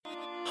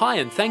Hi,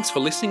 and thanks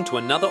for listening to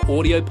another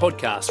audio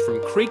podcast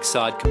from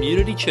Creekside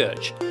Community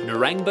Church,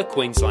 Narangba,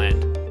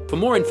 Queensland. For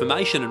more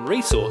information and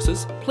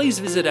resources, please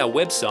visit our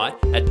website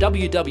at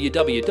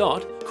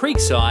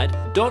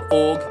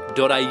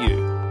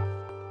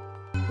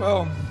www.creekside.org.au.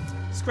 Well,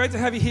 it's great to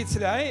have you here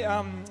today.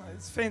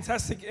 It's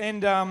fantastic,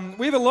 and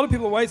we have a lot of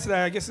people away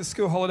today. I guess it's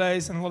school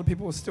holidays, and a lot of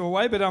people are still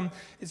away. But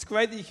it's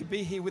great that you could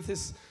be here with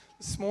us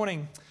this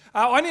morning.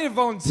 I need a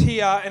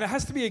volunteer, and it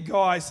has to be a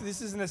guy. So this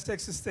isn't a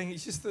sexist thing.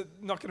 It's just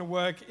not going to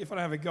work if I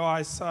don't have a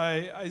guy. So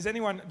is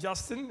anyone?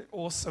 Justin?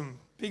 Awesome.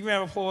 Big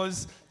round of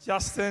applause,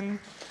 Justin.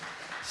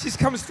 She's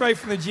come straight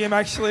from the gym.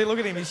 Actually, look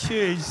at him. He's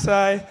huge.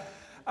 So,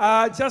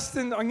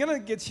 Justin, I'm going to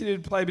get you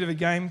to play a bit of a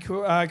game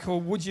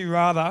called Would You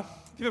Rather.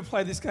 Have you ever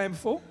played this game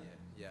before?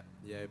 Yeah,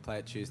 we play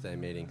at Tuesday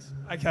meetings.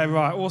 Okay,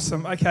 right,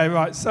 awesome. Okay,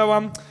 right.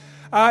 So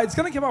it's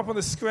going to come up on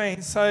the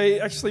screen. So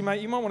actually,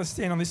 mate, you might want to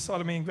stand on this side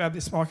of me and grab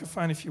this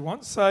microphone if you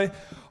want. So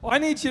I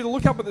need you to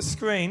look up at the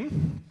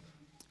screen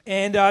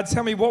and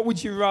tell me what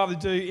would you rather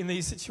do in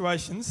these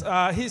situations.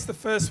 Here's the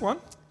first one.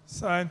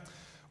 So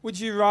would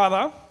you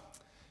rather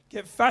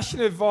get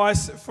fashion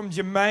advice from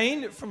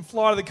Jermaine from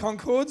Flight of the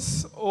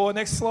Conchords, or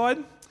next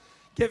slide,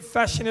 get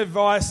fashion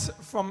advice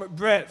from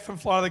Brett from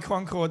Flight of the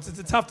Conchords? It's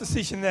a tough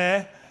decision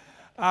there.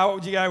 What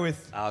would you go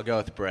with? I'll go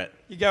with Brett.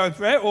 You go with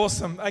Brett?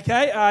 Awesome.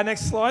 Okay,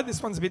 next slide.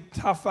 This one's a bit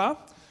tougher.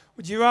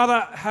 Would you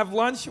rather have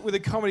lunch with a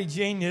comedy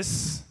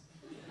genius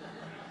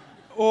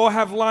or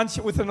have lunch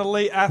with an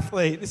elite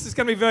athlete? This is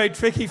going to be very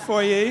tricky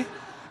for you.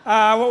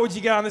 What would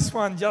you go on this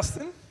one,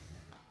 Justin?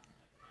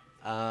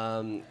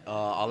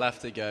 I'll have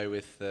to go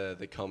with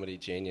the comedy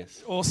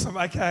genius. Awesome.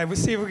 Okay, we'll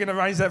see if we can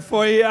arrange that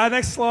for you.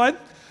 Next slide.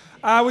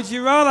 Would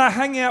you rather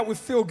hang out with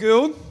Phil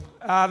Gould?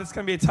 That's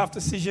going to be a tough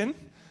decision.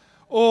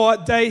 Or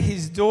date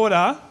his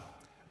daughter?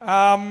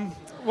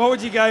 What would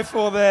you go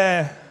for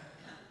there?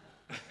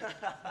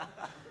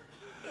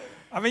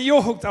 I mean,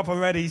 you're hooked up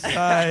already, so...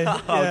 Yeah.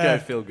 I'll go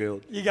Phil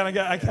Gould. You're going to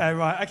go... Okay,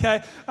 right.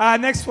 Okay.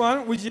 Next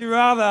one. Would you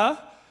rather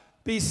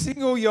be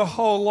single your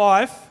whole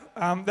life?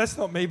 That's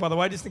not me, by the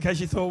way, just in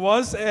case you thought it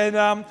was.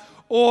 And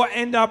or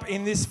end up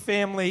in this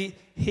family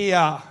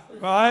here,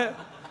 right?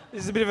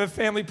 This is a bit of a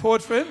family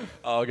portrait.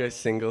 I'll go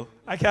single.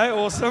 Okay,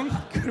 awesome.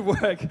 Good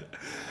work.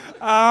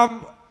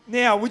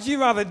 Now, would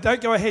you rather,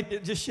 don't go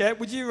ahead just yet,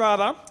 would you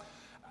rather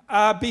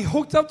be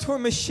hooked up to a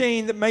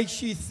machine that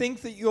makes you think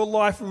that your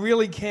life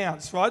really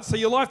counts, right? So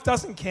your life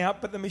doesn't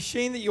count, but the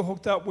machine that you're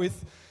hooked up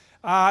with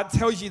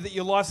tells you that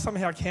your life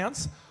somehow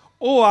counts?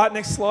 Or,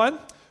 next slide,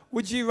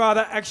 would you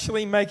rather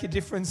actually make a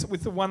difference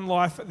with the one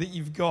life that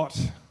you've got?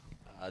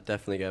 I'll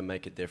definitely go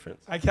make a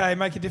difference. Okay,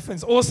 make a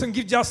difference. Awesome.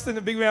 Give Justin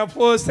a big round of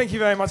applause. Thank you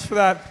very much for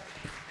that.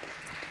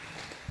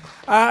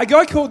 A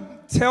guy called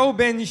Tal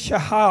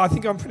Ben-Shahar, I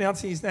think I'm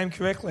pronouncing his name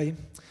correctly,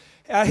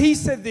 he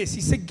said this.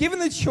 He said, given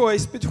the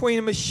choice between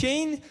a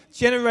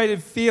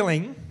machine-generated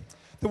feeling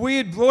that we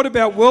had brought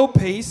about world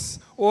peace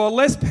or a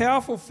less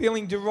powerful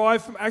feeling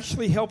derived from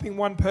actually helping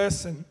one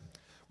person,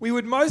 we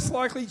would most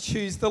likely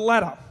choose the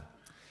latter.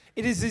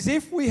 It is as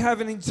if we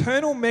have an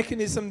internal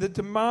mechanism that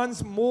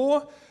demands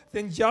more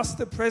than just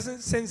the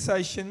present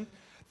sensation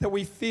that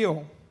we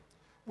feel.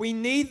 We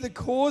need the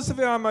cause of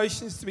our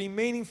emotions to be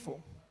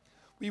meaningful.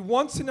 We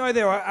want to know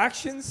that our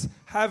actions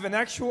have an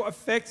actual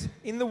effect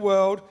in the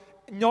world,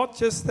 not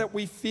just that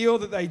we feel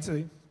that they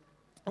do.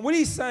 And what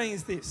he's saying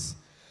is this.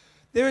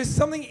 There is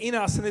something in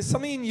us, and there's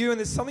something in you, and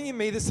there's something in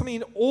me, there's something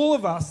in all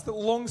of us that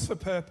longs for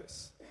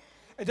purpose.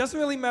 It doesn't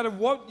really matter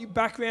what your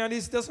background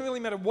is. It doesn't really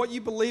matter what you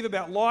believe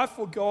about life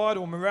or God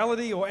or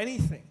morality or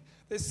anything.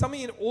 There's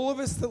something in all of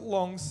us that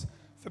longs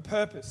for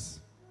purpose.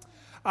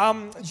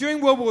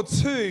 During World War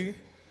II,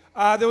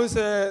 there was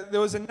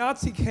a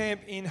Nazi camp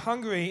in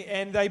Hungary,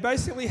 and they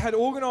basically had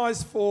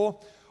organised for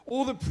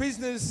all the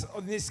prisoners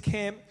of this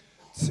camp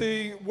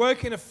to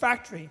work in a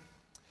factory.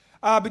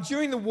 But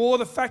during the war,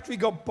 the factory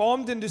got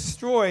bombed and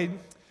destroyed,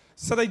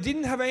 so they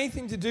didn't have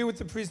anything to do with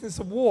the prisoners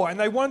of war. And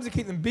they wanted to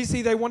keep them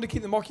busy, they wanted to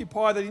keep them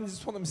occupied, they didn't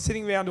just want them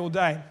sitting around all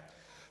day.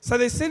 So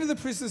they said to the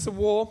prisoners of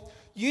war,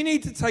 you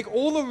need to take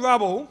all the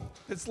rubble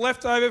that's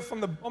left over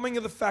from the bombing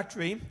of the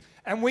factory,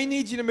 and we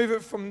need you to move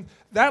it from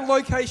that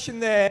location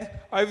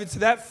there over to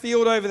that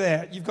field over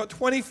there. You've got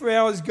 24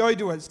 hours, go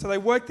do it. So they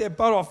worked their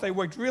butt off. They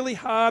worked really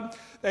hard.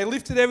 They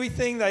lifted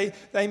everything.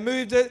 They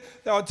moved it.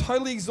 They were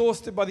totally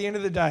exhausted by the end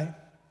of the day.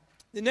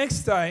 The next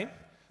day,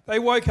 they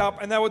woke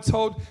up and they were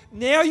told,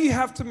 now you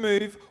have to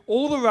move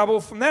all the rubble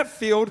from that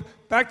field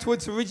back to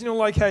its original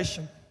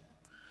location.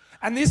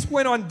 And this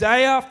went on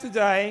day after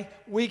day,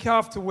 week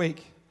after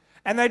week.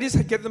 And they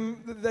just kept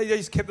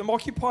them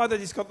occupied. They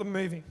just got them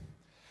moving.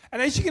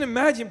 And as you can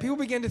imagine, people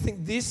began to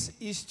think this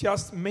is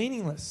just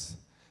meaningless.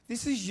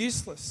 This is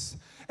useless.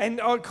 And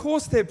of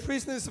course, they're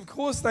prisoners. Of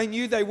course, they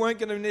knew they weren't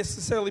going to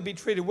necessarily be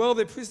treated well.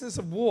 They're prisoners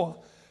of war.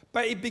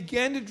 But it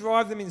began to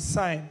drive them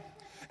insane.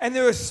 And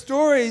there are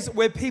stories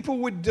where people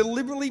would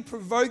deliberately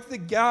provoke the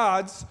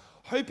guards,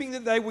 hoping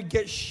that they would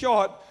get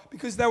shot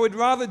because they would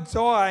rather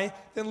die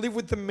than live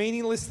with the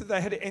meaningless that they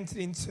had entered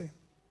into.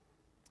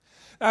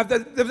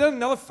 They've done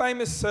another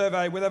famous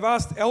survey where they've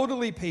asked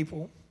elderly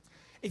people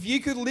if you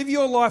could live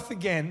your life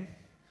again,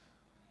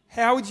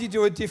 how would you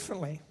do it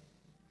differently?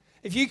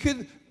 If you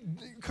could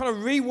kind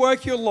of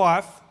rework your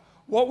life,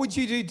 what would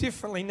you do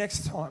differently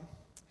next time?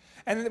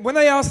 And when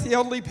they asked the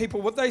elderly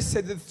people what they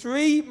said, the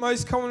three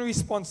most common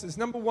responses,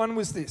 number one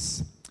was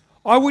this: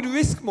 I would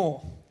risk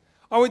more.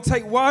 I would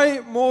take way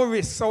more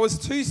risks. I was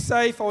too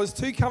safe, I was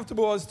too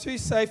comfortable, I was too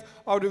safe,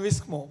 I would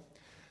risk more.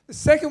 The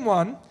second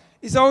one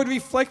is I would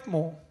reflect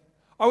more.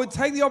 I would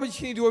take the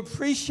opportunity to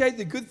appreciate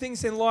the good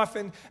things in life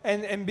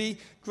and be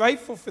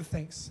grateful for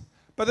things.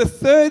 But the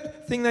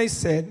third thing they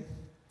said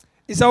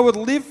is I would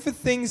live for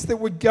things that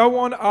would go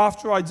on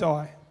after I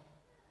die.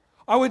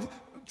 I would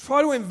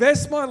try to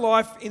invest my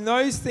life in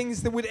those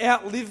things that would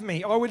outlive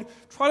me. I would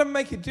try to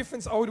make a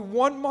difference. I would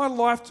want my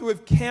life to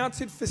have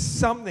counted for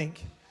something,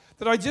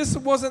 that I just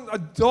wasn't a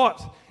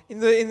dot in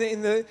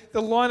the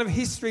line of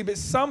history, but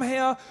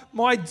somehow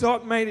my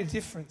dot made a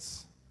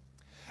difference.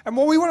 And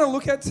what we want to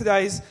look at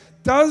today is,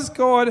 does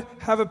God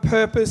have a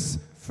purpose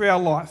for our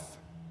life?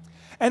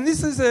 And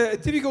this is a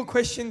difficult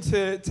question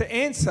to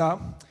answer.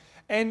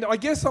 And I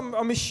guess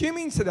I'm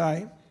assuming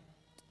today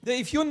that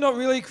if you're not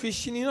really a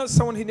Christian, you're not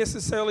someone who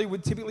necessarily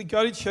would typically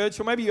go to church,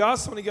 or maybe you are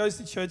someone who goes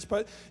to church,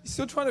 but you're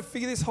still trying to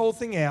figure this whole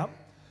thing out.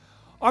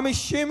 I'm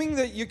assuming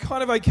that you're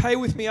kind of okay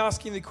with me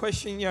asking the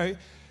question,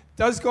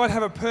 does God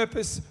have a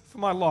purpose for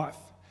my life?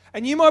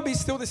 And you might be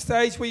still at the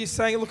stage where you're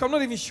saying, look, I'm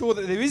not even sure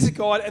that there is a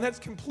God, and that's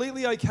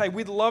completely okay.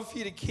 We'd love for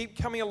you to keep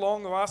coming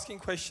along or asking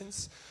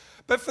questions.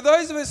 But for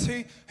those of us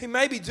who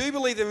maybe do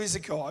believe there is a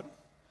God,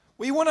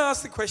 we want to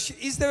ask the question,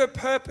 is there a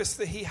purpose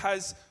that he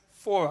has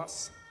for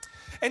us?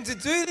 And to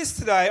do this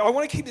today, I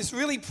want to keep this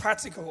really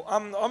practical.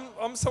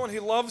 I'm someone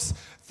who loves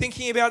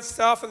thinking about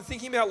stuff and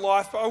thinking about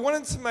life, but I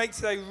wanted to make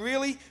today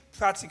really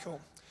practical.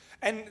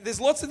 And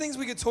there's lots of things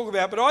we could talk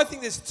about, but I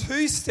think there's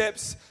 2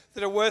 steps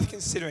that are worth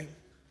considering.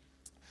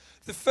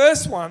 The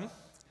first one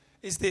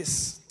is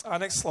this.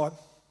 Next slide.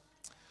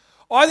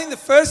 I think the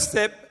first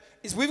step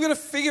is we've got to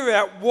figure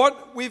out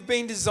what we've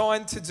been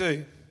designed to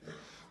do.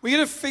 We've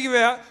got to figure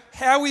out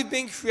how we've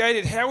been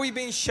created, how we've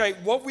been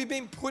shaped, what we've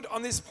been put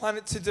on this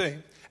planet to do.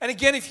 And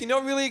again, if you're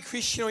not really a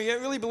Christian or you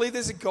don't really believe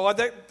there's a God,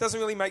 that doesn't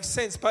really make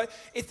sense. But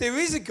if there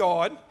is a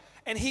God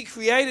and he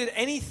created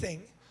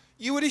anything,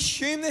 you would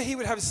assume that he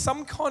would have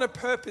some kind of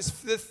purpose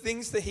for the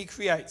things that he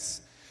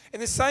creates. In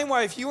the same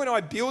way, if you and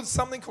I build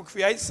something or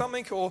create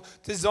something or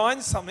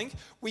design something,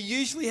 we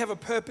usually have a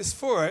purpose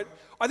for it.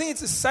 I think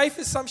it's a safe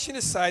assumption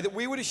to say that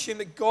we would assume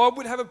that God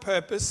would have a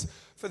purpose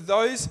for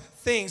those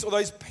things or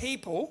those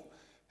people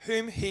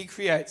whom he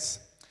creates.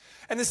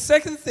 And the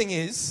second thing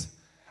is,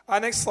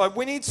 next slide,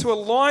 we need to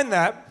align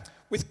that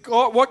with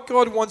God, what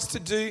God wants to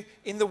do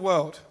in the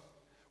world.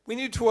 We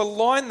need to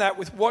align that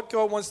with what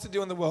God wants to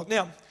do in the world.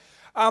 Now,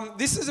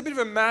 this is a bit of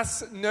a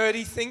maths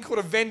nerdy thing called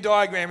a Venn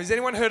diagram. Has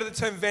anyone heard of the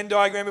term Venn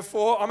diagram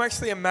before? I'm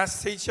actually a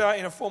maths teacher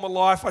in a former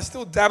life. I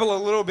still dabble a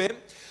little bit.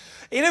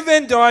 In a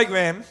Venn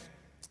diagram,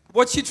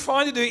 what you're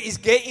trying to do is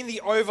get in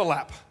the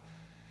overlap.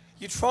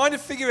 You're trying to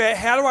figure out,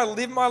 how do I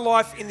live my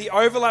life in the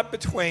overlap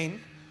between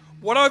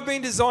what I've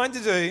been designed to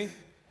do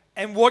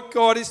and what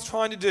God is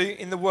trying to do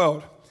in the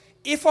world.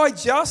 If I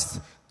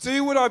just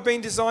do what I've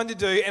been designed to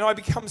do and I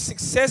become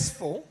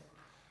successful,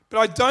 but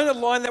I don't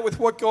align that with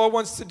what God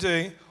wants to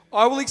do,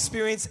 I will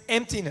experience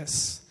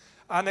emptiness.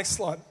 Next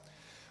slide.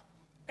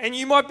 And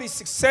you might be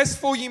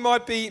successful, you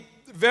might be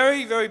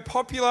very, very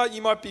popular,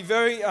 you might be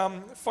very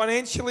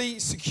financially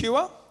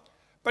secure,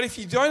 but if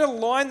you don't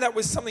align that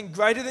with something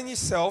greater than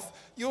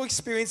yourself, you'll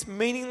experience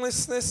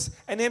meaninglessness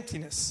and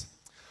emptiness.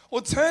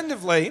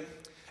 Alternatively,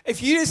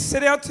 if you just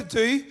set out to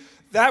do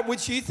that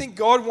which you think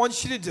God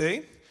wants you to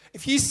do,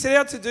 if you set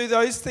out to do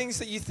those things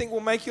that you think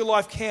will make your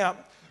life count,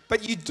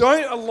 but you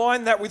don't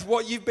align that with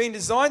what you've been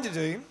designed to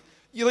do,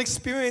 you'll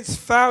experience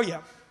failure.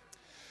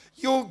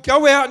 You'll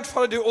go out and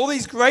try to do all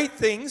these great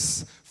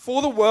things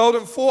for the world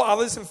and for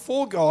others and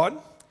for God,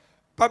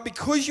 but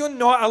because you're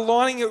not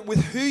aligning it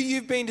with who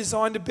you've been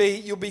designed to be,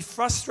 you'll be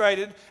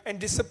frustrated and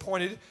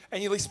disappointed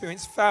and you'll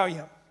experience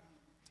failure.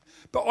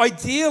 But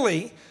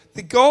ideally,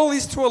 the goal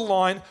is to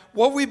align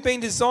what we've been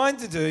designed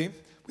to do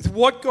with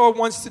what God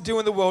wants to do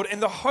in the world.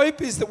 And the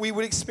hope is that we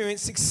would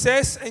experience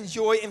success and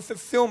joy and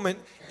fulfillment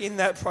in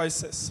that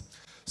process.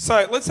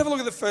 So let's have a look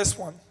at the first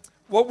one.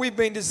 What we've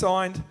been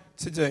designed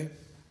to do.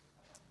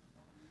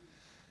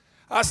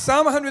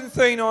 Psalm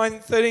 139,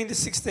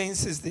 13-16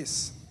 says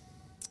this.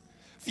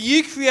 For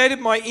you created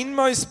my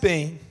inmost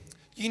being.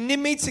 You knit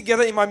me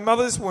together in my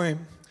mother's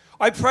womb.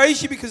 I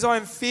praise you because I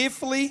am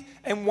fearfully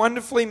and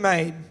wonderfully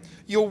made.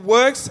 Your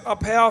works are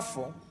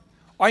powerful.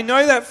 I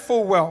know that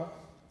full well.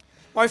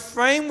 My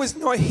frame was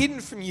not hidden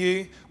from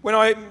you when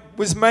I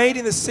was made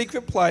in the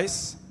secret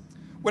place,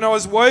 when I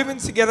was woven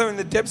together in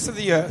the depths of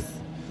the earth.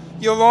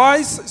 Your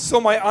eyes saw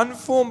my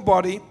unformed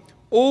body.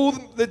 All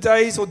the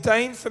days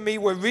ordained for me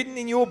were written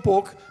in your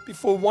book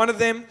before one of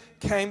them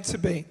came to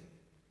be.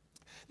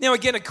 Now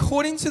again,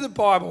 according to the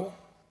Bible,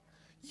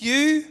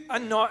 you are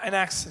not an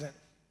accident.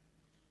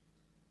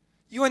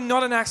 You are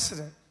not an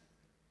accident.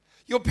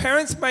 Your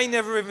parents may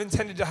never have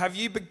intended to have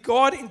you, but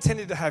God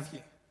intended to have you.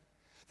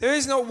 There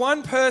is not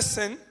one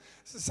person,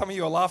 some of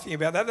you are laughing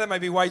about that, that may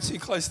be way too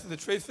close to the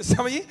truth for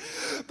some of you,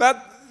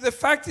 but the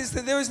fact is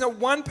that there is not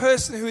one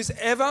person who has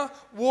ever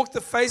walked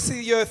the face of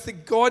the earth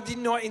that God did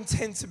not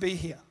intend to be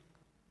here.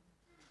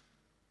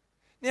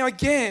 Now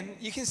again,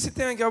 you can sit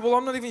there and go, well,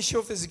 I'm not even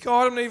sure if there's a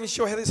God, I'm not even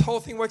sure how this whole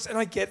thing works, and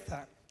I get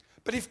that.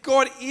 But if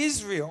God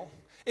is real,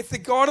 if the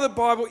God of the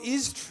Bible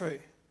is true,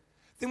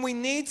 then we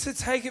need to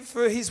take it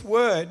for his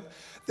word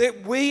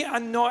that we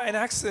are not an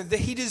accident, that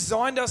he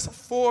designed us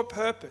for a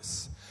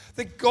purpose.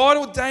 That God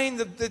ordained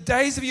the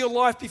days of your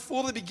life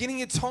before the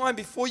beginning of time,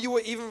 before you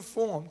were even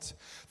formed.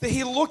 That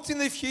he looked in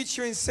the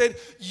future and said,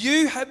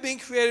 you have been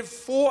created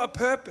for a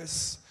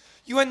purpose.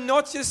 You are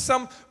not just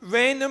some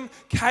random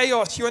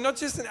chaos. You are not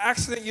just an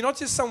accident. You're not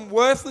just some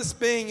worthless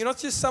being. You're not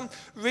just some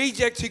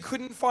reject who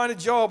couldn't find a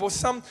job, or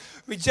some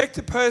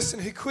rejected person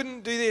who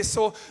couldn't do this,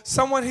 or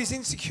someone who's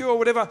insecure or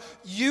whatever.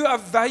 You are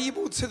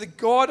valuable to the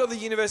God of the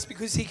universe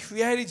because he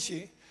created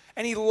you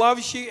and he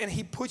loves you and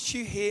he puts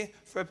you here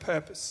for a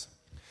purpose.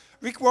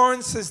 Rick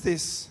Warren says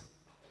this: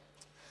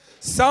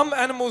 some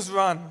animals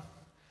run,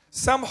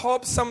 some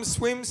hop, some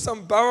swim,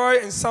 some burrow,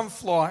 and some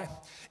fly.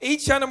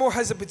 Each animal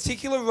has a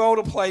particular role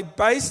to play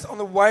based on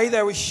the way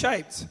they were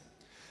shaped.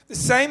 The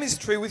same is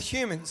true with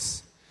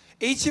humans.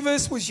 Each of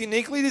us was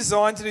uniquely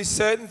designed to do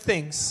certain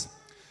things.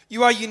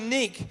 You are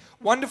unique,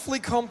 wonderfully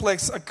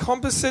complex, a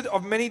composite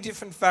of many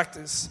different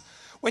factors.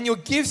 When your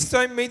gifts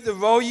don't meet the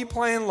role you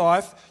play in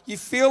life, you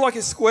feel like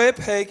a square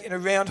peg in a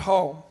round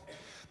hole.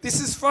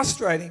 This is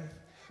frustrating,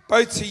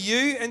 both to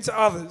you and to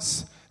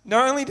others.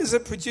 Not only does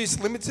it produce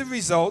limited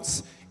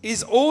results, it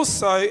is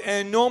also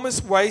an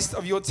enormous waste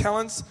of your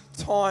talents,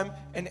 time,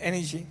 and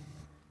energy.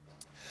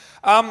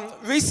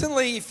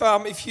 Recently,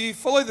 if you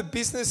follow the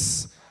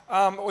business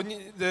or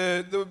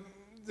the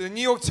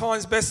New York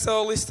Times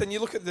bestseller list, and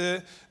you look at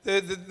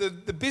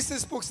the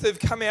business books that have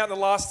come out in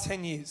the last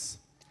 10 years,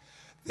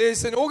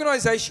 there's an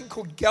organization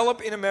called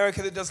Gallup in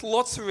America that does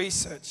lots of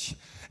research.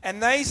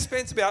 And they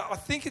spent about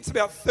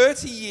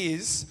 30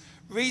 years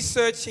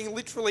researching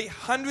literally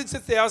hundreds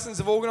of thousands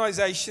of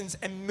organizations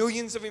and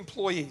millions of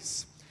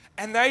employees.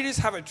 And they just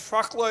have a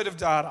truckload of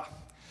data.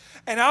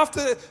 And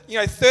after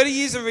 30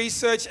 years of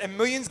research and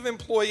millions of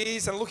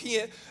employees and looking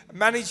at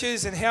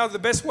managers and how the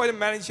best way to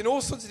manage and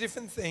all sorts of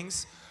different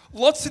things,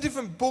 lots of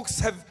different books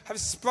have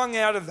sprung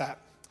out of that.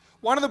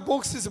 One of the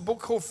books is a book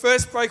called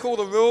First Break All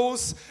the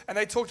Rules, and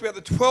they talked about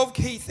the 12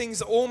 key things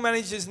that all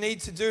managers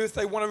need to do if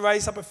they want to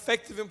raise up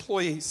effective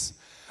employees.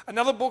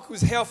 Another book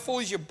was How Full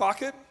Is Your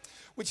Bucket,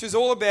 which is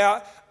all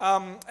about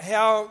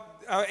how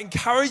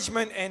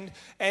encouragement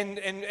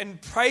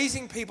and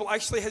praising people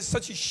actually has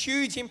such a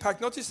huge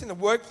impact, not just in the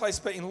workplace,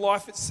 but in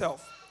life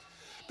itself.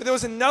 But there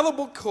was another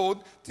book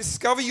called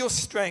Discover Your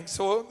Strengths,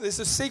 or there's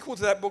a sequel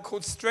to that book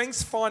called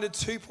Strengths Finder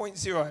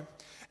 2.0.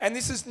 And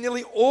this is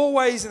nearly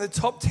always in the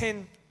top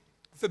 10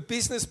 for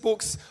business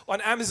books on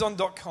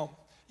Amazon.com.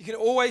 You can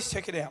always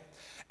check it out.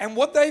 And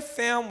what they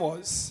found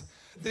was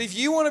that if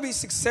you want to be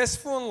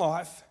successful in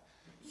life,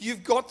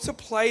 you've got to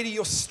play to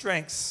your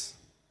strengths.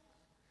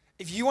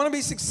 If you want to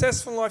be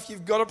successful in life,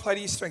 you've got to play to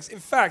your strengths. In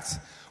fact,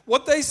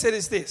 what they said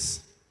is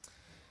this: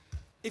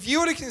 if you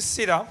were to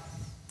consider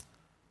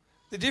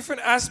the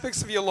different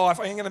aspects of your life,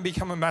 I'm going to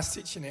become a maths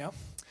teacher now,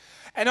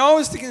 and I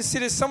was to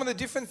consider some of the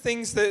different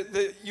things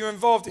that you're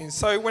involved in.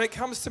 So when it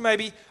comes to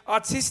maybe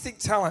artistic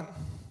talent,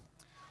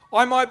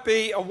 I might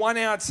be a 1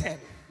 out of 10.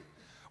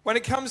 When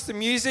it comes to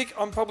music,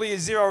 I'm probably a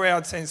 0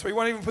 out of 10, so we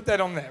won't even put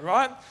that on there,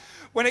 right?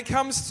 When it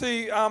comes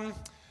to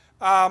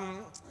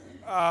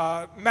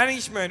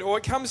management, or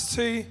it comes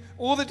to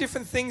all the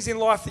different things in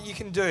life that you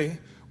can do,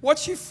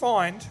 what you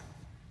find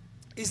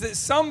is that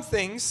some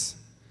things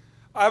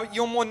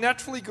you're more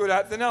naturally good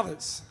at than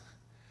others.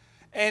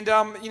 And,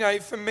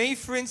 for me,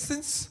 for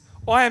instance,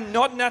 I am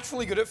not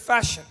naturally good at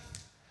fashion.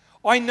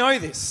 I know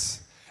this.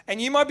 And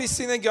you might be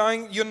sitting there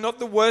going, you're not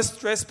the worst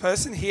dressed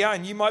person here,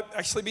 and you might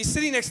actually be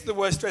sitting next to the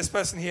worst dressed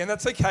person here, and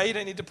that's okay, you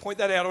don't need to point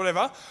that out or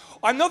whatever.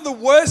 I'm not the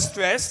worst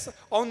dressed,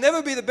 I'll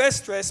never be the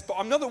best dressed, but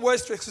I'm not the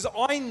worst dressed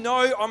because I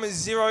know I'm a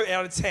 0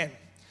 out of 10.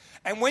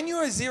 And when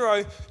you're a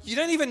 0, you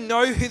don't even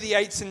know who the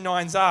 8s and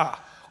 9s are.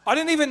 I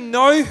don't even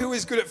know who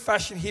is good at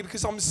fashion here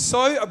because I'm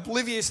so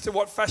oblivious to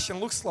what fashion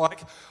looks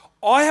like.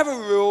 I have a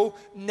rule: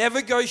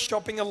 never go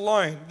shopping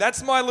alone.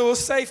 That's my little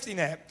safety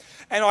net.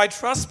 And I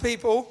trust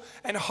people,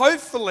 and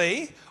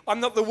hopefully I'm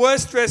not the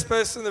worst dressed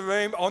person in the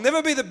room. I'll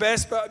never be the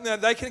best, but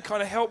they can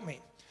kind of help me.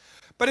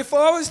 But if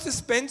I was to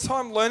spend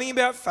time learning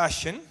about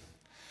fashion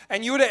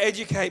and you were to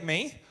educate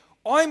me,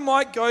 I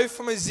might go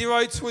from a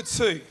 0 to a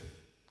 2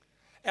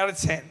 out of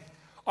 10.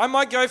 I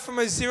might go from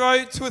a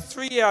 0 to a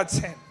 3 out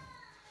of 10.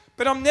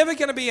 But I'm never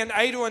going to be an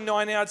 8 or a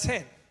 9 out of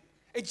 10.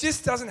 It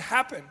just doesn't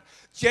happen.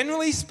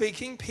 Generally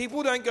speaking,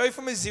 people don't go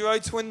from a 0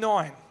 to a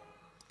 9.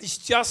 It's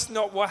just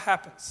not what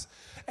happens.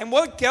 And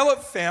what Gallup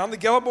found, the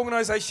Gallup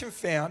organization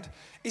found,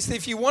 is that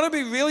if you want to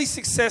be really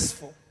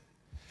successful,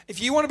 if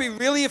you want to be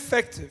really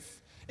effective,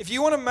 if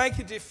you want to make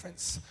a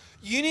difference,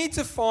 you need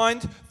to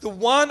find the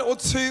 1 or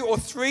 2 or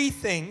 3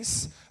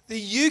 things that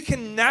you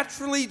can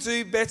naturally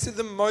do better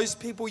than most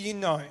people you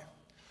know.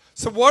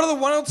 So what are the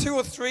 1 or 2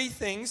 or 3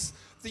 things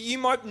that you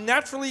might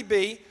naturally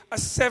be a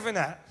 7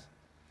 at?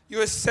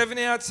 You're a 7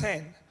 out of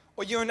 10,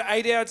 or you're an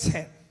 8 out of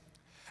 10.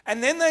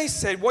 And then they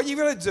said, what you've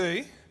got to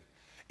do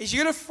is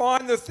you've got to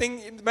find the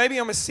thing, maybe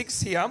I'm a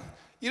 6 here,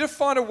 you've got to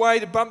find a way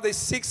to bump this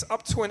 6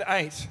 up to an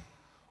 8,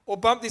 or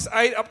bump this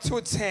 8 up to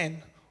a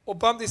 10, or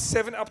bump this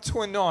 7 up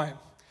to a 9.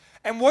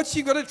 And what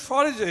you've got to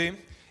try to do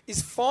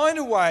is find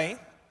a way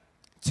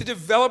to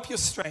develop your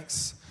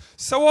strengths.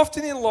 So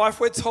often in life,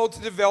 we're told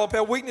to develop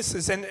our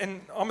weaknesses.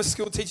 And I'm a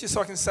school teacher, so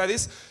I can say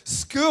this.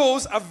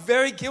 Schools are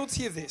very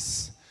guilty of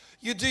this.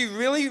 You do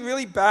really,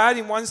 really bad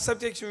in one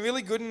subject and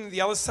really good in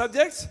the other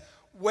subject.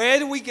 Where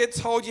do we get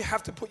told you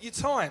have to put your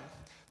time?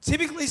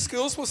 Typically,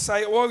 schools will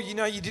say, oh, you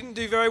know, you didn't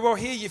do very well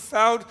here. You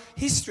failed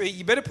history.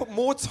 You better put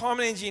more time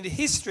and energy into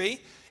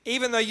history.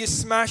 Even though you're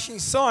smashing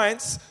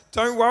science,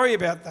 don't worry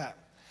about that.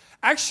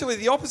 Actually,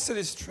 the opposite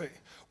is true.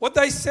 What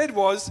they said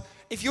was,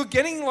 if you're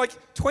getting like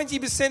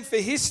 20% for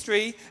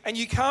history and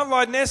you can't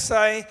write an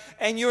essay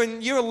and you're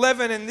in year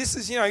 11 and this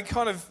is, you know,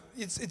 kind of,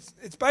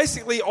 it's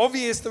basically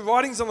obvious, the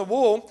writing's on the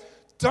wall,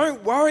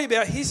 don't worry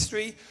about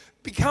history.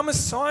 Become a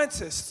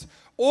scientist.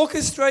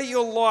 Orchestrate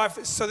your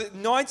life so that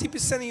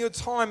 90% of your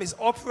time is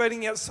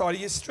operating outside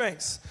of your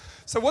strengths.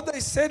 So what they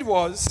said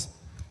was,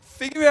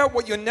 figure out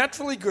what you're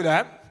naturally good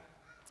at,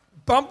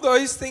 bump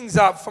those things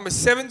up from a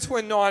 7 to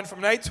a 9, from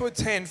an 8 to a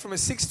 10, from a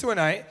 6 to an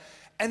 8,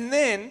 and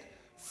then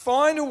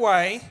find a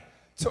way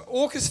to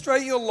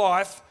orchestrate your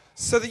life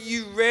so that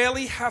you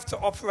rarely have to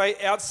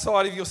operate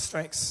outside of your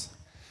strengths.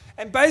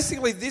 And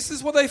basically, this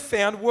is what they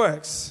found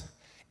works.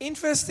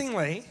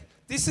 Interestingly,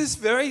 this is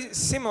very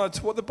similar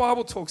to what the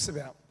Bible talks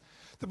about.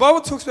 The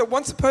Bible talks about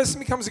once a person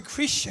becomes a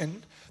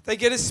Christian, they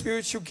get a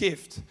spiritual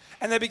gift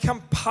and they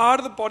become part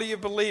of the body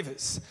of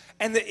believers,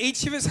 and that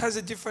each of us has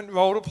a different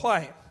role to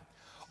play.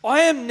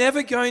 I am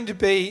never going to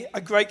be a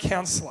great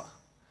counselor.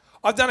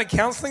 I've done a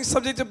counselling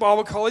subject at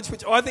Bible college,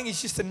 which I think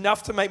is just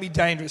enough to make me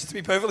dangerous, to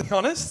be perfectly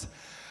honest.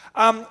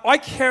 I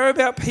care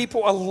about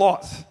people a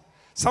lot.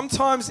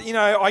 Sometimes, you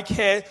know, I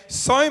care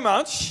so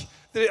much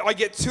that I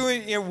get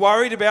too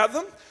worried about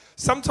them.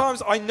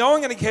 Sometimes I know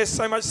I'm going to care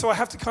so much, so I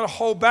have to kind of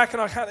hold back,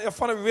 and I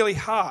find it really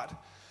hard.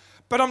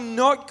 But I'm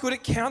not good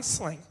at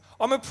counselling.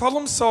 I'm a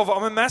problem solver.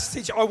 I'm a maths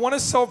teacher. I want to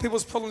solve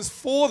people's problems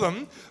for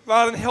them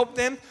rather than help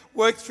them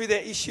work through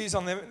their issues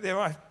on their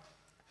own.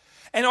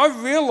 And I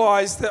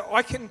realised that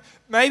I can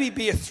maybe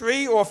be a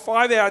 3 or a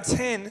 5 out of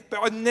 10, but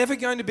I'm never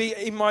going to be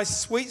in my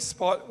sweet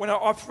spot when I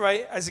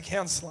operate as a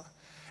counsellor.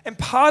 And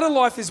part of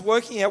life is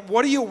working out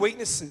what are your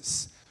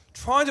weaknesses,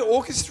 trying to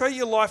orchestrate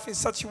your life in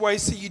such a way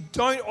so you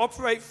don't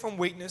operate from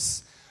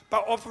weakness,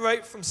 but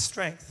operate from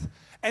strength.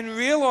 And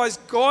realise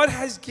God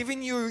has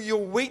given you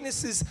your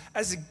weaknesses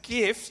as a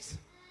gift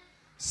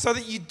so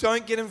that you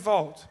don't get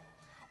involved.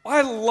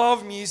 I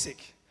love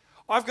music.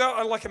 I've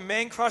got like a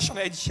man crush on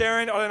Ed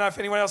Sheeran. I don't know if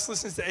anyone else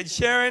listens to Ed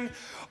Sheeran.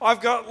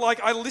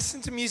 I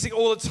listen to music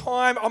all the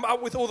time. I'm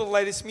up with all the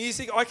latest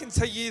music. I can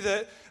tell you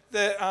that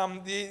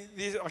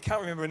I can't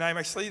remember her name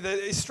actually,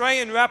 the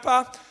Australian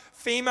rapper,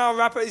 female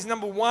rapper is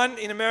number 1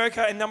 in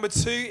America and number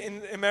 2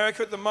 in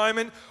America at the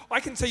moment.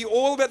 I can tell you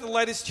all about the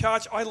latest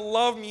charts. I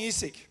love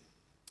music,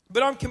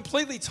 but I'm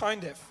completely tone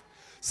deaf.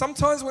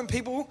 Sometimes when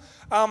people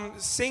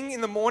sing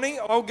in the morning,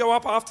 I'll go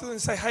up after them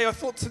and say, hey, I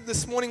thought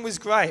this morning was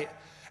great.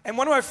 And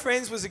one of my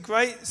friends was a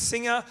great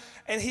singer,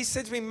 and he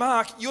said to me,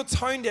 Mark, you're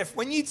tone deaf.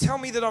 When you tell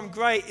me that I'm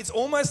great, it's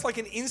almost like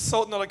an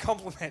insult, not a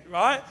compliment,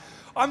 right?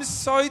 I'm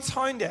so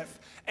tone deaf.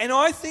 And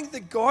I think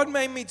that God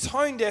made me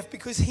tone deaf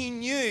because he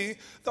knew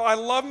that I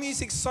love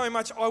music so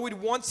much, I would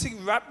want to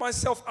wrap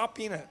myself up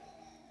in it.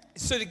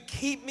 So to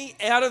keep me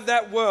out of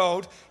that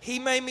world, he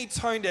made me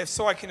tone deaf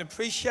so I can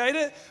appreciate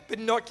it, but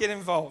not get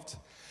involved.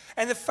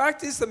 And the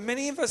fact is that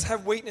many of us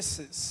have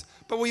weaknesses,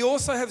 but we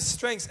also have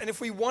strengths. And if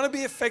we want to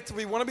be effective,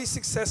 we want to be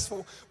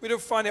successful, we have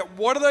to find out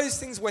what are those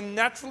things we're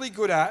naturally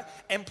good at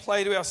and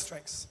play to our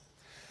strengths.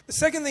 The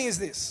second thing is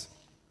this.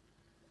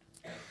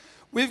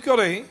 We've got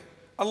to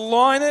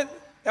align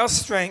our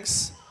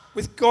strengths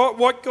with God,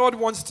 what God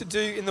wants to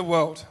do in the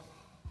world.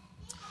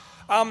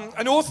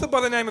 An author by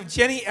the name of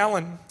Jenny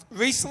Allen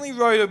recently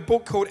wrote a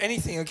book called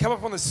Anything. It'll come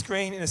up on the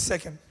screen in a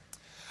second.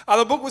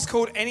 The book was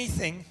called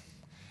Anything,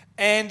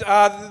 and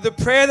the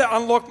prayer that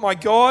unlocked my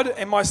God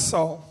and my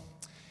soul.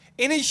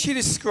 In it, she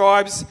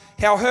describes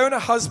how her and her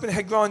husband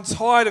had grown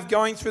tired of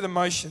going through the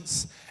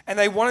motions, and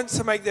they wanted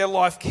to make their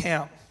life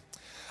count.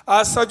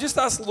 So I just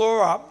asked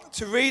Laura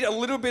to read a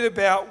little bit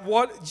about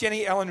what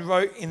Jenny Allen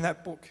wrote in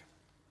that book.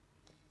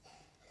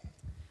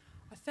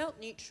 I felt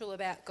neutral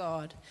about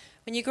God.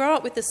 When you grow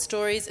up with the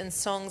stories and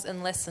songs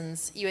and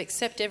lessons, you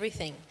accept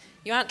everything.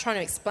 You aren't trying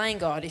to explain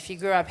God if you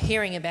grew up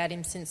hearing about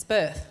him since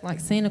birth, like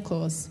Santa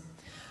Claus.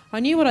 I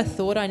knew what I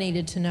thought I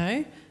needed to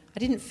know. I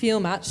didn't feel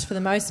much, for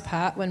the most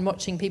part, when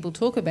watching people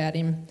talk about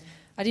him.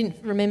 I didn't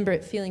remember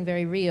it feeling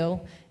very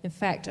real. In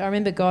fact, I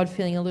remember God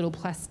feeling a little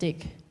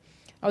plastic.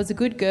 I was a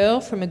good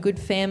girl from a good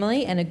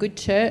family and a good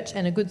church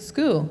and a good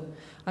school.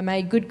 I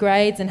made good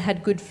grades and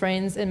had good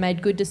friends and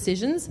made good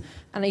decisions,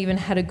 and I even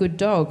had a good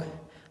dog.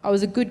 I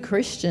was a good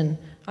Christian.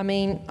 I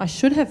mean, I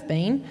should have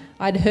been.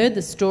 I'd heard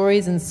the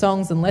stories and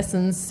songs and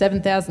lessons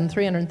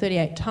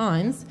 7,338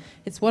 times.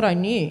 It's what I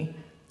knew.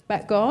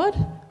 But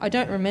God? I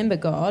don't remember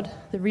God,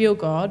 the real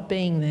God,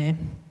 being there.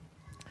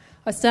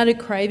 I started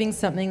craving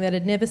something that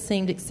had never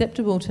seemed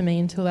acceptable to me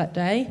until that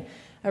day,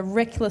 a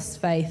reckless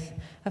faith,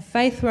 a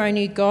faith where I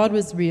knew God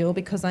was real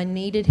because I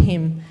needed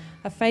him,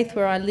 a faith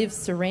where I lived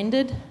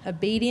surrendered,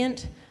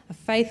 obedient, a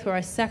faith where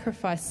I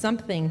sacrificed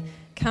something,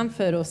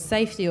 comfort or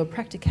safety or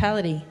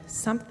practicality,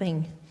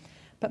 something.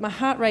 But my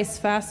heart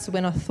raced faster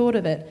when I thought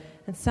of it,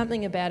 and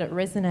something about it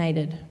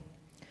resonated.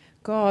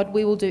 God,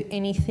 we will do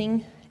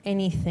anything,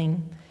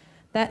 anything.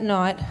 That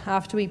night,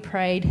 after we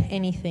prayed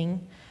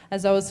anything,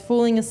 as I was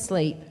falling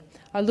asleep,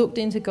 I looked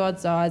into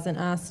God's eyes and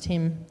asked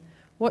him,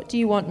 "What do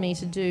you want me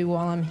to do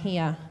while I'm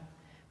here?"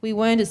 We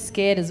weren't as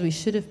scared as we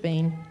should have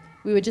been.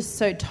 We were just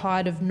so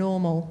tired of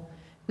normal.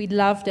 We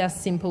loved our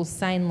simple,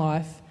 sane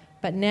life,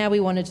 but now we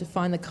wanted to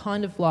find the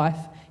kind of life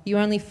you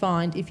only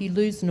find if you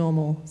lose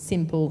normal,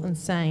 simple and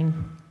sane.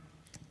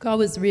 God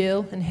was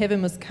real and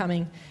heaven was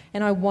coming,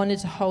 and I wanted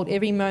to hold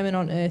every moment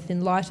on earth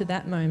in light of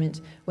that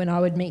moment when I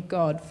would meet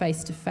God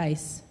face to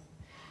face.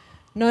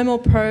 No more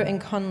pro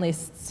and con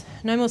lists,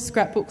 no more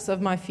scrapbooks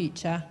of my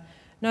future,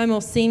 no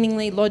more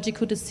seemingly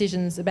logical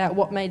decisions about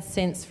what made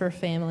sense for a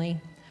family.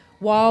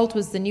 Wild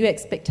was the new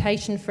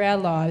expectation for our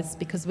lives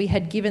because we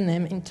had given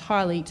them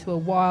entirely to a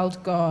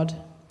wild God.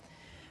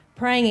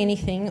 Praying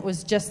anything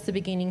was just the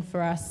beginning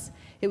for us.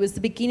 It was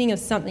the beginning of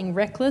something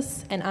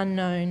reckless and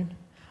unknown.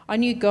 I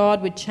knew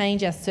God would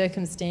change our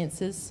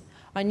circumstances.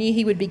 I knew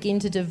he would begin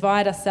to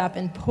divide us up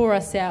and pour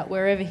us out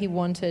wherever he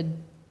wanted.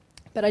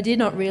 But I did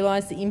not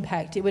realise the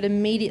impact it would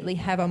immediately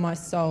have on my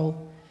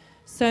soul.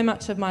 So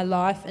much of my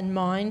life and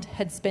mind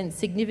had spent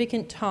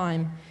significant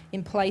time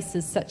in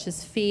places such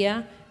as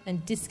fear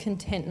and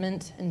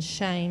discontentment and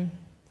shame.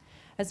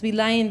 As we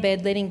lay in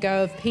bed letting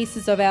go of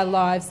pieces of our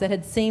lives that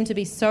had seemed to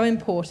be so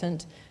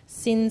important,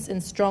 sins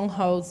and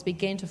strongholds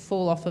began to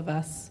fall off of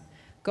us.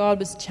 God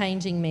was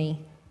changing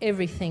me.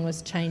 Everything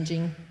was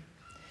changing.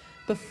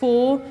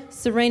 Before,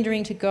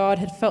 surrendering to God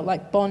had felt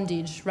like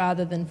bondage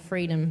rather than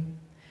freedom.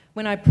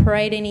 When I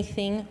prayed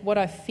anything, what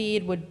I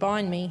feared would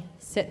bind me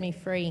set me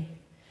free.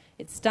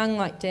 It stung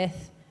like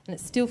death, and it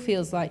still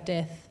feels like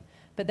death,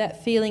 but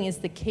that feeling is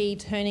the key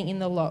turning in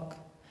the lock.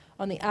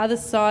 On the other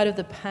side of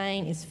the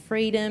pain is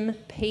freedom,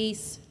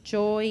 peace,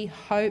 joy,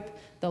 hope,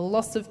 the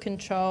loss of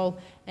control,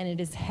 and it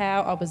is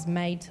how I was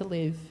made to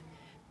live.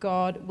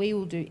 God, we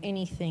will do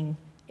anything,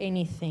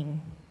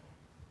 anything.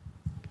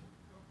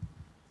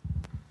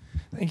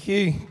 Thank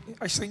you.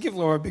 Actually, give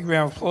Laura a big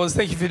round of applause.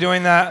 Thank you for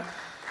doing that.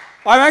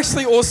 I'm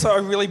actually also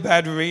a really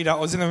bad reader. I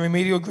was in a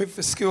remedial group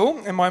for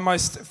school, and my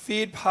most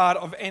feared part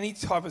of any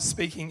type of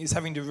speaking is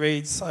having to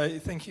read. So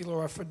thank you,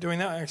 Laura, for doing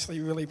that. I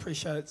actually really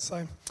appreciate it.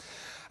 So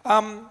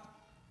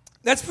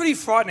that's pretty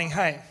frightening,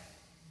 hey?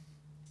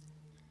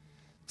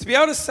 To be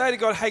able to say to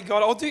God, hey,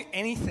 God, I'll do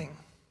anything.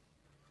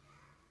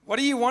 What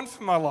do you want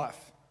from my life?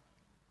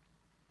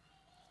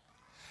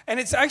 And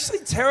it's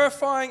actually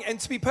terrifying, and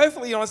to be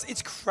perfectly honest,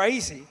 it's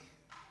crazy.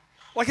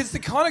 Like, it's the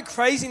kind of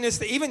craziness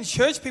that even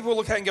church people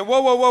look at and go,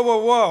 whoa, whoa, whoa,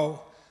 whoa,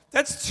 whoa.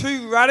 That's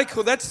too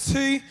radical. That's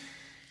too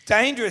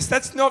dangerous.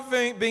 That's not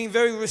being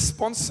very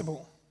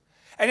responsible.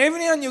 And every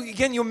now and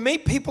again, you'll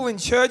meet people in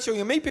church or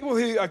you'll meet people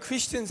who are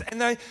Christians and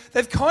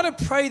they've kind of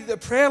prayed the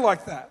prayer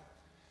like that.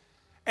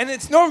 And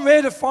it's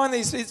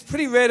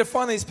pretty rare to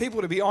find these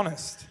people, to be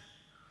honest.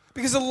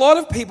 Because a lot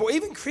of people,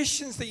 even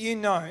Christians that you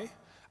know,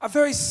 are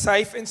very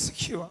safe and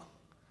secure.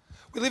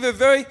 We live a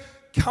very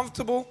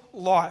comfortable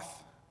life.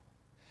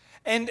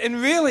 And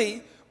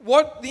really,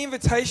 what the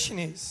invitation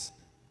is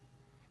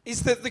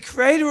that the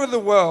creator of the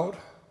world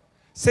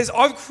says,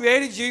 I've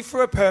created you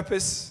for a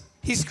purpose.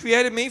 He's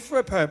created me for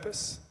a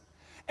purpose.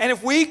 And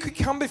if we could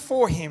come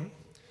before him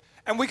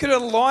and we could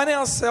align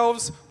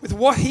ourselves with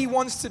what he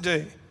wants to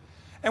do,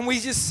 and we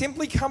just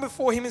simply come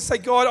before him and say,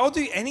 God, I'll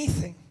do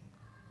anything.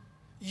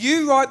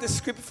 You write the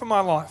script for my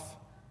life.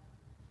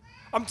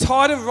 I'm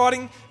tired of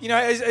writing,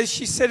 as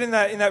she said in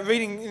that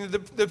reading,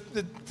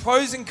 the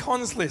pros and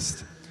cons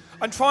list.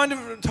 I'm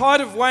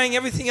tired of weighing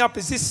everything up.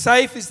 Is this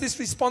safe? Is this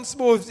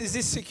responsible? Is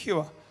this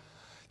secure?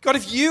 God,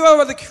 if you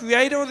are the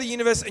creator of the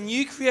universe and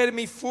you created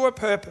me for a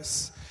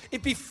purpose,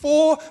 if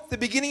before the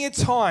beginning of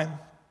time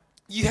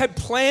you had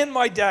planned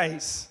my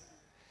days,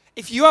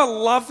 if you are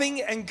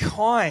loving and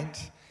kind,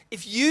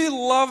 if you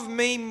love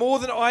me more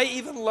than I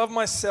even love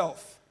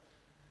myself,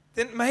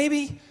 then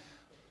maybe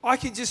I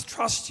could just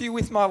trust you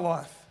with my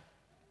life.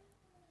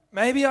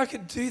 Maybe I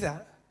could do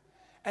that.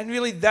 And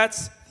really,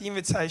 that's the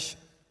invitation.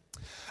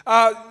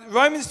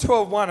 Romans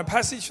 12:1, a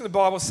passage from the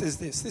Bible says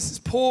this. This is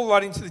Paul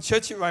writing to the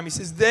church at Rome. He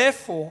says,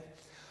 therefore,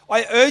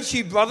 I urge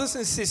you, brothers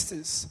and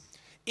sisters,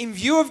 in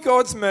view of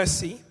God's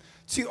mercy,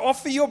 to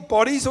offer your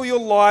bodies or your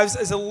lives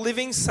as a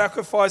living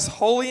sacrifice,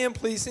 holy and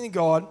pleasing to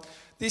God.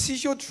 This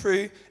is your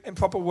true and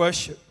proper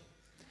worship.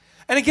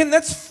 And again,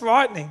 that's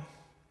frightening.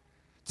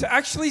 To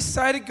actually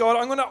say to God,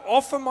 I'm going to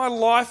offer my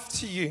life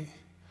to you.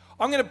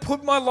 I'm going to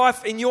put my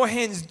life in your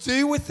hands.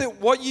 Do with it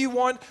what you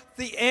want.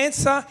 The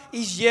answer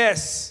is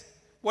yes.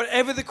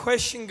 Whatever the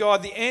question,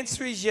 God, the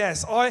answer is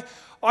yes. I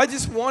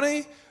just want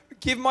to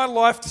give my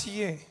life to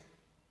you.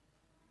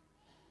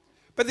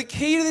 But the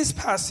key to this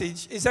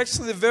passage is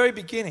actually the very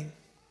beginning.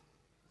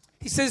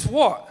 He says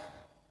what?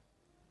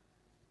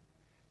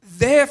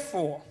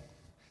 Therefore.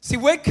 See,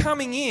 we're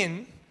coming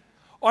in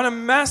on a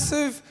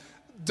massive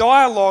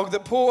monologue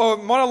that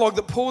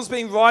Paul's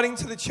been writing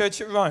to the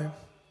church at Rome.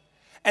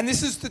 And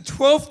this is the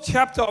 12th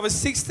chapter of a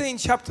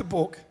 16-chapter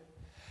book.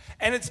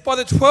 And it's by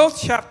the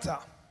 12th chapter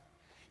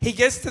he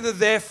gets to the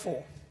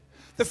therefore.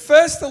 The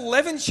first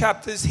 11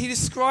 chapters, he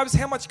describes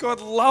how much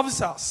God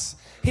loves us.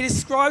 He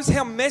describes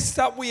how messed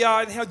up we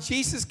are and how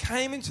Jesus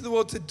came into the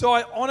world to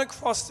die on a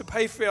cross to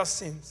pay for our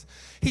sins.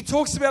 He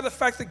talks about the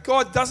fact that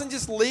God doesn't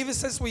just leave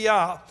us as we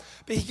are,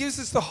 but he gives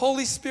us the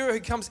Holy Spirit who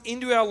comes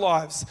into our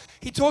lives.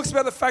 He talks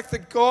about the fact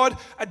that God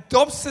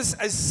adopts us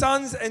as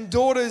sons and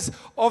daughters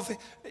of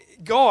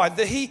God,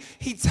 that he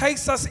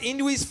takes us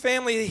into his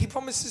family, that he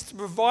promises to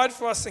provide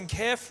for us and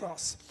care for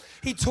us.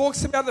 He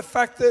talks about the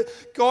fact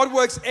that God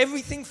works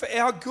everything for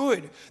our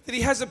good, that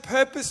he has a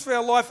purpose for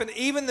our life, and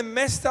even the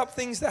messed up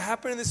things that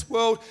happen in this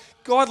world,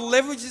 God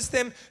leverages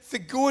them for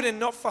good and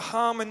not for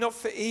harm and not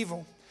for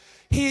evil.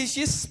 He has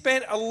just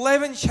spent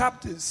 11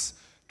 chapters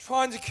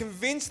trying to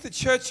convince the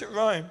church at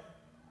Rome,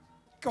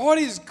 God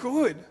is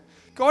good.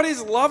 God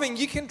is loving.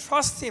 You can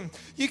trust him.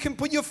 You can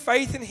put your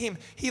faith in him.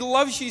 He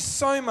loves you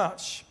so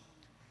much.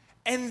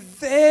 And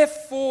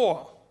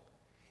therefore,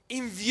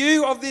 in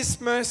view of this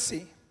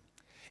mercy,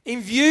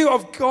 in view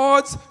of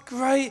God's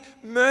great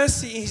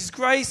mercy, his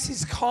grace,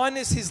 his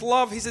kindness, his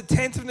love, his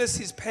attentiveness,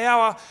 his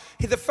power,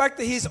 the fact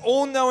that he's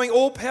all-knowing,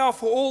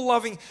 all-powerful,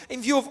 all-loving,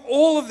 in view of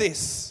all of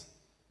this,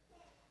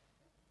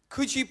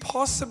 could you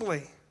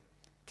possibly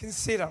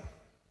consider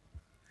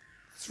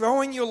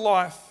throwing your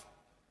life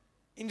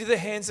into the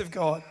hands of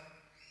God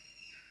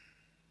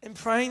and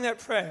praying that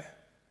prayer?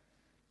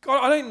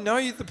 God, I don't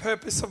know the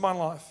purpose of my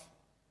life,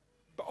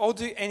 but I'll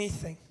do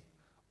anything.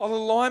 I'll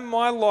align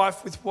my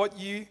life with what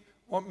you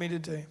want me to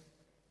do.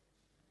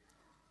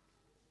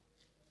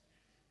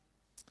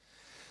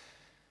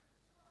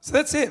 So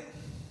that's it.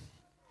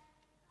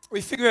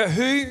 We figure out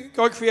who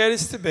God created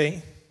us to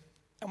be,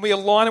 and we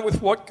align it with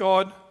what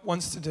God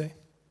wants to do.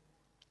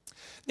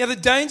 Now, the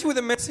danger with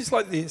a message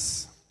like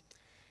this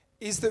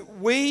is that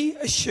we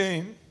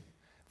assume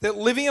that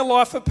living a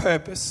life of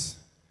purpose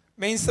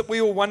means that we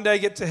will one day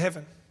get to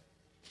heaven.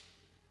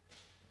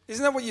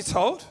 Isn't that what you're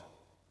told?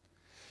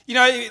 You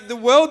know, the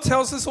world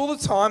tells us all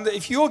the time that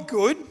if you're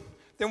good,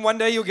 then one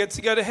day you'll get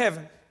to go to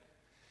heaven.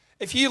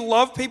 If you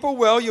love people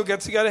well, you'll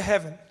get to go to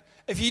heaven.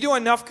 If you do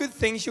enough good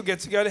things, you'll get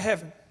to go to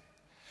heaven.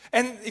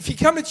 And if you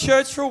come to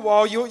church for a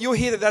while, you'll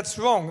hear that that's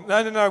wrong.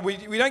 No.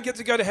 We don't get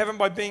to go to heaven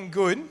by being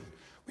good.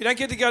 We don't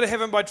get to go to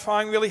heaven by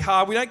trying really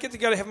hard. We don't get to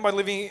go to heaven by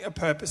living a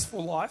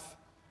purposeful life.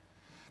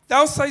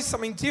 They'll say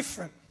something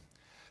different.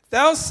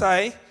 They'll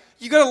say,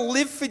 you got to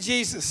live for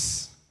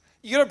Jesus.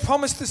 You got to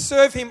promise to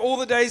serve him all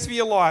the days of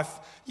your life.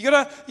 You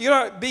got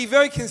to be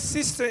very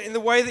consistent in the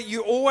way that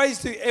you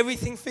always do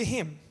everything for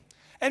him.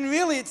 And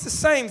really, it's the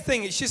same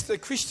thing. It's just a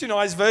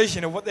Christianized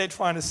version of what they're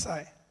trying to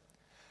say.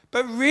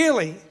 But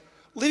really,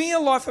 living a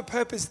life of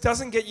purpose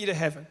doesn't get you to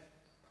heaven.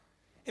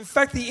 In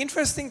fact, the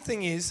interesting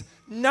thing is,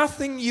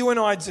 nothing you and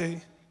I do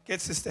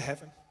gets us to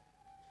heaven.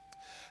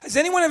 Has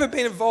anyone ever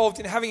been involved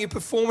in having a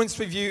performance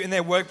review in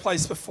their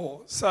workplace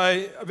before? So,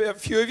 a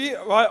few of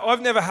you, right?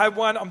 I've never had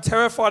one. I'm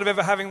terrified of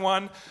ever having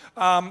one.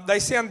 They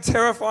sound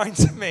terrifying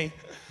to me.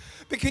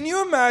 But can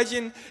you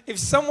imagine if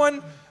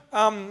someone,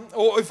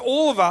 or if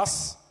all of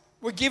us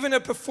were given a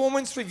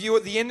performance review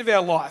at the end of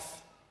our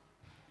life,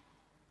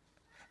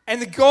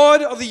 and the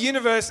God of the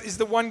universe is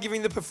the one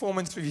giving the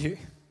performance review?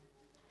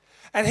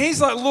 And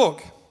he's like,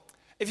 look,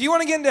 if you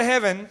want to get into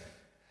heaven,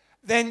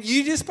 then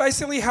you just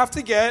basically have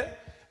to get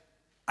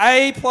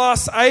A+, A+,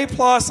 A+,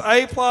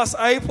 A+,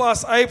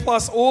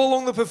 A+, all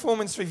along the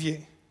performance review.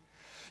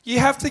 You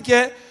have to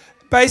get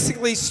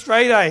basically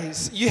straight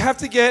A's. You have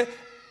to get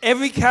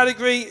every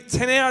category,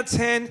 10 out of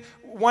 10,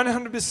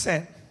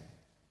 100%.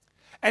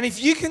 And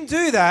if you can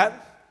do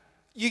that,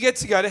 you get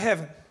to go to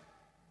heaven.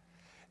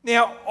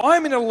 Now,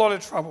 I'm in a lot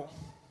of trouble.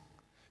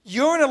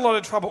 You're in a lot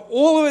of trouble.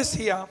 All of us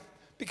here,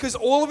 because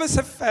all of us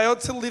have failed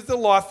to live the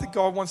life that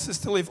God wants us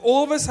to live.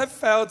 All of us have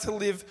failed to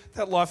live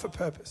that life of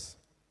purpose.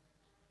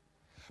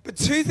 But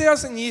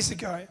 2,000 years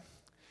ago,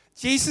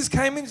 Jesus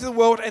came into the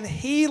world and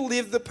he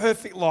lived the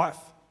perfect life.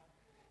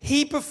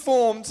 He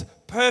performed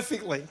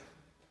perfectly.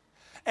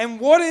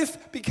 And what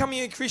if becoming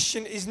a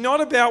Christian is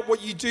not about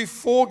what you do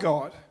for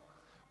God?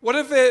 What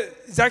if it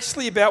is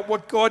actually about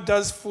what God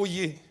does for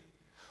you?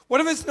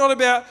 What if it's not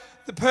about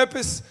the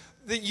purpose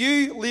that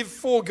you live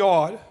for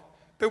God,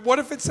 but what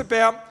if it's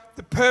about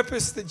the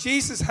purpose that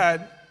Jesus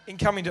had in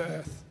coming to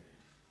earth?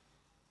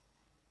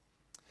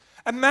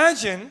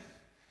 Imagine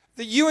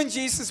that you and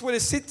Jesus were to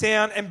sit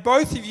down and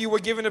both of you were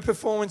given a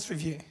performance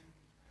review.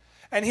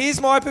 And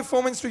here's my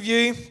performance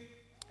review.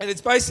 And it's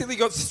basically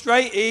got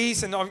straight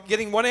E's, and I'm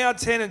getting 1 out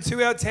of 10 and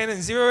 2 out of 10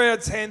 and 0 out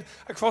of 10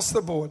 across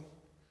the board.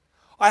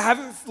 I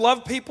haven't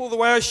loved people the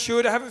way I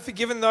should. I haven't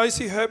forgiven those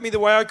who hurt me the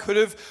way I could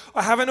have.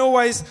 I haven't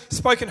always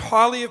spoken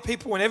highly of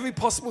people in every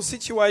possible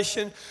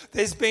situation.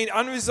 There's been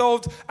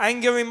unresolved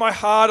anger in my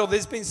heart, or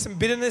there's been some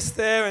bitterness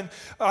there, and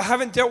I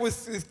haven't dealt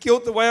with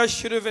guilt the way I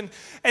should have.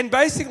 And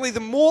basically, the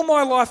more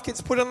my life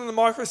gets put under the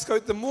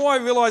microscope, the more I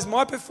realize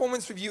my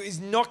performance review is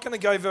not going to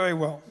go very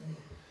well.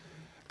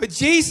 But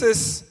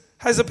Jesus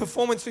has a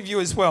performance review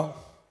as well.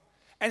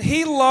 And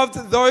he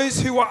loved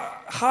those who are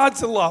hard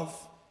to love.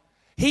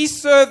 He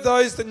served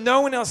those that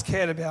no one else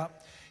cared about.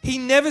 He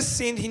never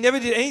sinned. He never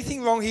did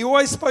anything wrong. He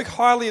always spoke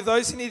highly of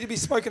those who needed to be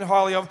spoken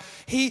highly of.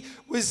 He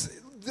was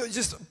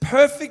just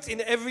perfect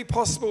in every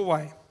possible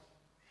way.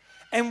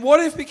 And what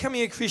if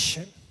becoming a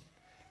Christian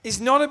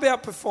is not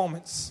about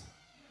performance,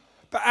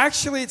 but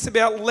actually it's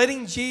about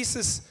letting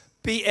Jesus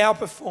be our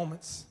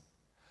performance?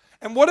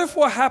 And what if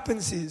what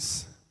happens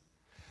is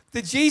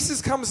that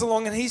Jesus comes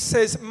along and he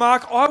says,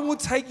 Mark, I will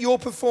take your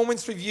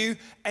performance review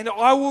and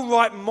I will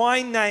write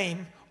my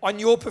name on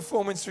your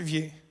performance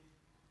review.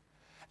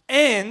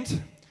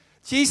 And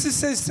Jesus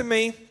says to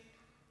me,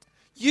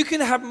 you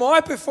can have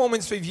my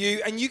performance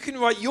review and you can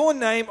write your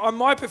name on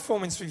my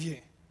performance review.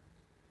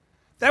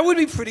 That would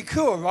be pretty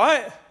cool,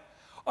 right?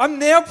 I'm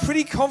now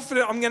pretty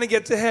confident I'm going to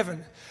get to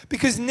heaven.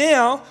 Because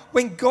now,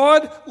 when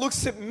God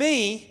looks at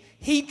me,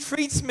 he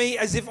treats me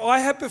as if I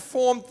have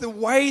performed the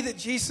way that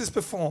Jesus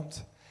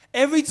performed.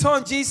 Every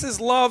time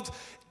Jesus loved,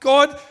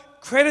 God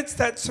credits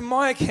that to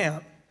my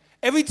account.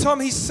 Every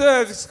time he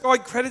serves,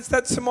 God credits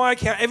that to my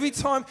account. Every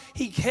time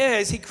he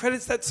cares, he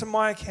credits that to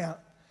my account.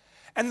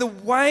 And the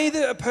way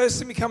that a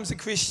person becomes a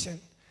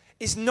Christian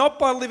is not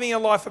by living a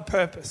life of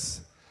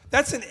purpose.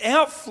 That's an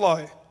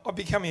outflow of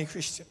becoming a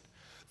Christian.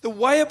 The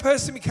way a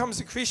person becomes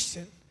a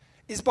Christian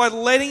is by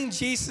letting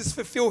Jesus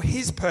fulfill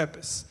his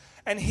purpose.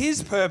 And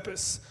his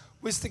purpose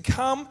was to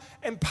come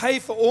and pay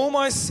for all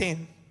my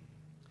sin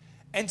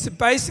and to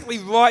basically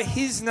write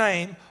his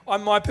name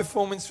on my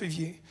performance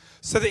review,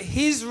 so that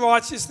his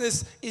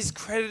righteousness is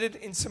credited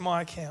into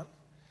my account.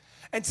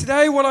 And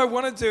today what I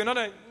want to do, and I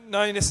don't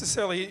know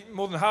necessarily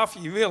more than half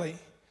of you really,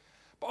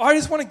 but I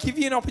just want to give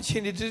you an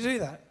opportunity to do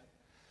that.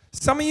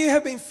 Some of you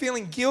have been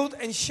feeling guilt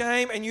and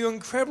shame and you're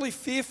incredibly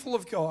fearful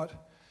of God.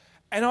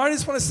 And I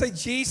just want to say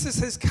Jesus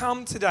has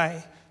come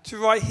today to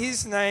write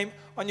his name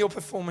on your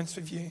performance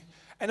review.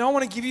 And I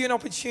want to give you an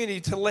opportunity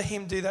to let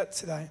him do that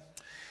today.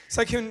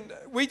 So can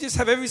we just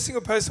have every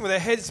single person with their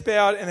heads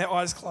bowed and their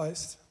eyes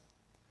closed?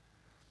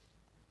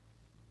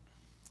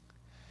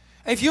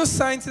 And if you're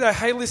saying today,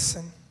 hey,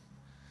 listen,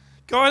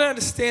 God, I don't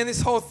understand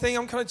this whole thing.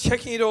 I'm kind of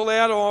checking it all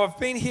out, or I've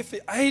been here for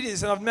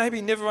ages and I've maybe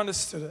never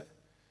understood it.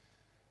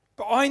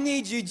 But I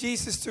need you,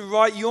 Jesus, to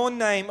write your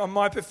name on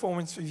my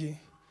performance review.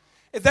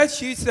 If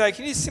that's you today,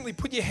 can you just simply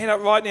put your hand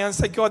up right now and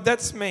say, God,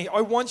 that's me.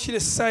 I want you to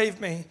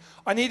save me.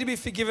 I need to be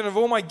forgiven of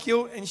all my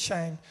guilt and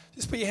shame.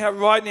 Just put your hand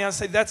up right now and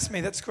say, that's me.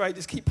 That's great.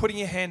 Just keep putting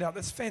your hand up.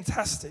 That's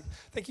fantastic.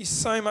 Thank you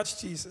so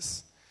much,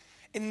 Jesus.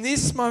 In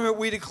this moment,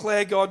 we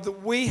declare, God,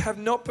 that we have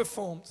not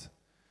performed,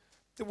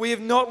 that we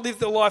have not lived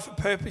the life of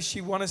purpose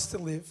you want us to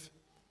live,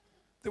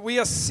 that we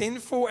are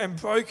sinful and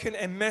broken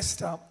and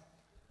messed up.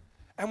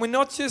 And we're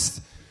not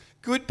just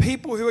good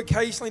people who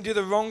occasionally do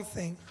the wrong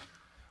thing.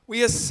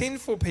 We are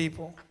sinful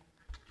people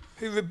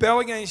who rebel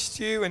against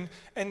you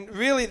and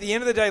really at the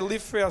end of the day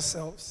live for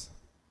ourselves.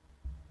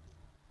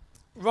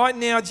 Right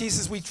now,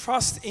 Jesus, we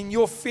trust in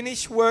your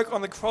finished work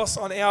on the cross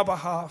on our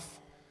behalf.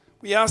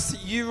 We ask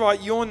that you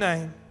write your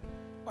name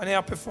on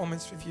our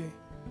performance review.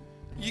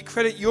 You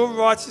credit your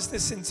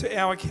righteousness into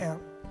our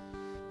account.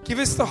 Give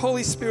us the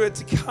Holy Spirit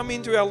to come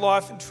into our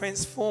life and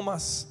transform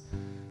us,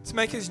 to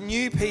make us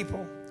new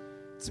people,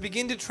 to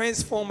begin to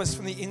transform us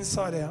from the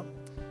inside out.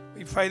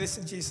 We pray this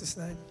in Jesus'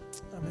 name.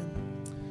 Amen.